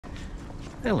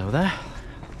Hello there,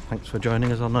 thanks for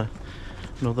joining us on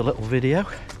another little video.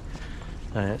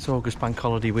 It's August bank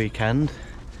holiday weekend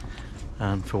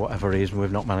and for whatever reason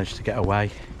we've not managed to get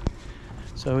away,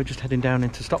 so we're just heading down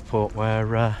into Stockport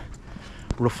where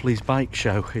Roughleys bike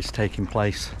show is taking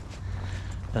place,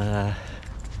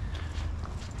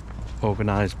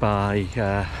 organised by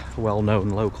a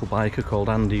well-known local biker called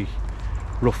Andrew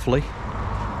Roughley,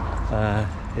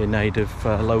 in aid of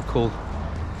local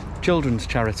children's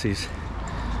charities.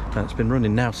 It's been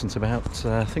running now since about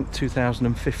I think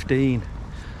 2015.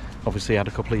 Obviously had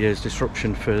a couple of years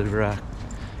disruption for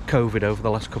COVID over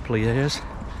the last couple of years,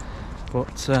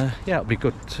 but yeah, it'll be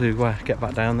good to get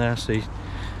back down there, see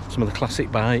some of the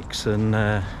classic bikes, and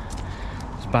there's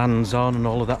bands on and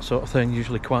all of that sort of thing.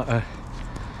 Usually quite a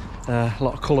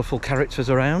lot of colourful characters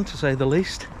around, to say the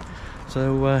least,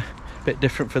 so a bit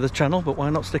different for the channel, but why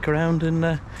not stick around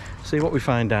and see what we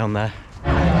find down there.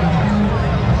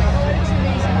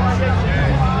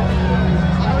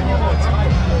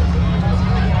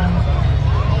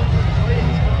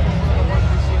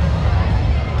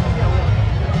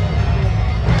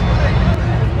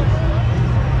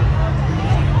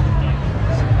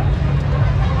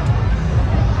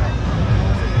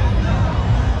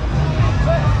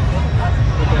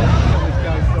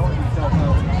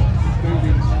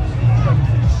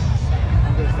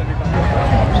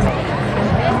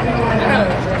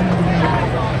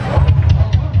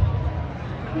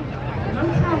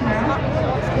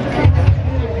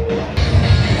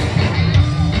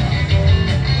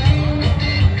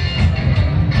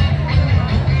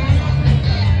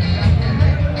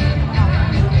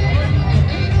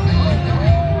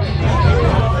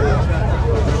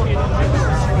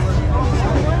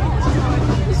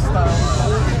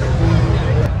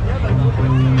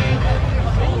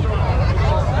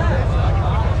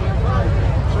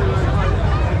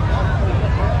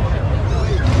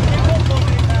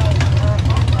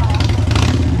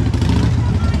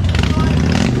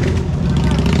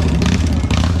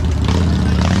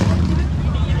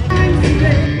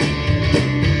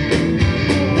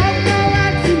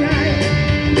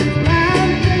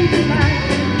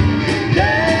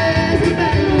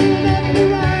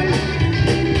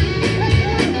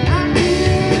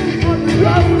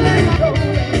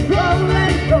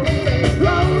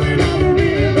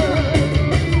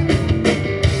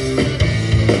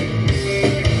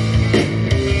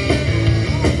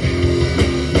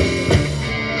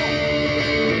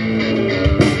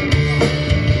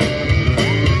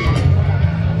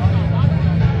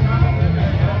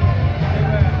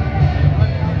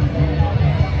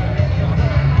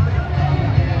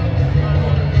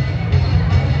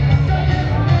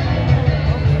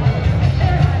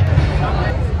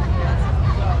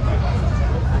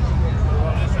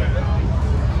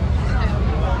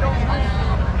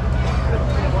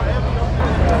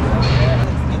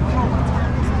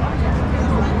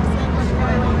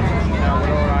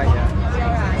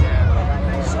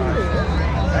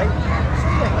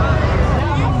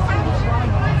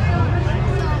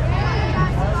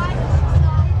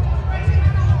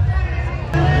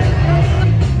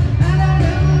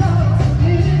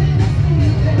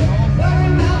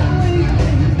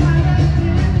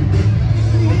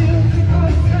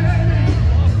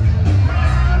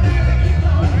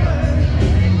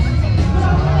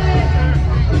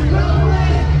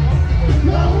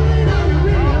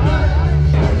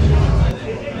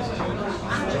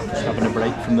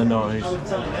 From the noise.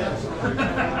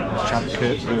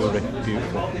 Stockport brewery,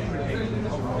 beautiful.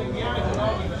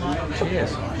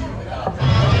 Cheers.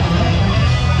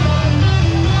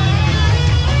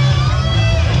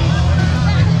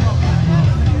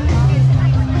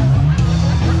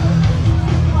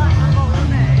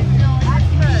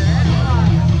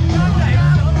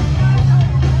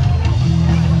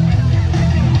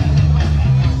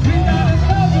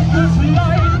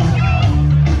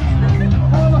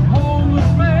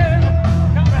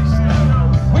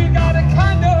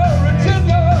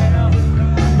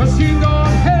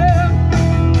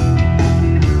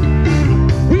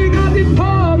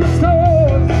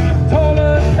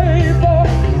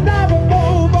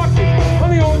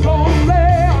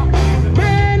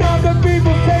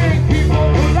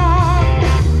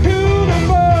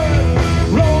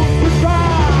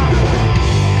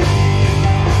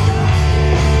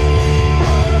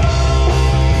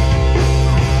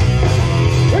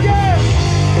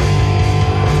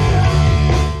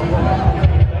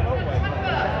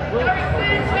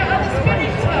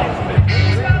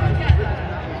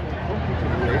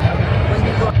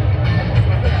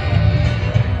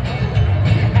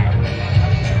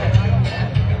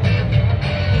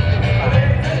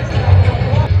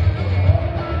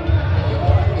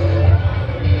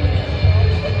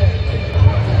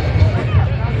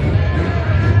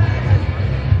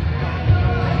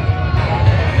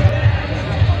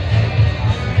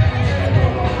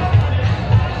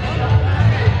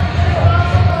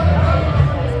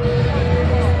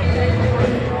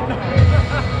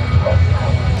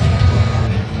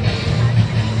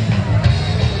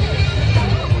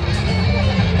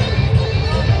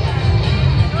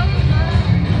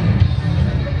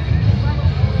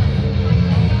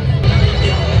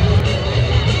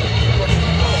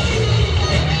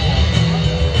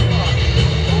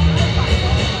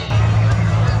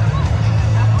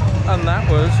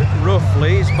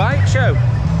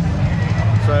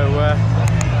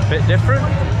 bit different.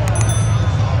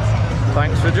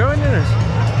 Thanks for joining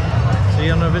us. See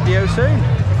you on a video soon.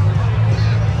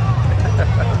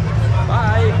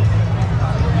 Bye.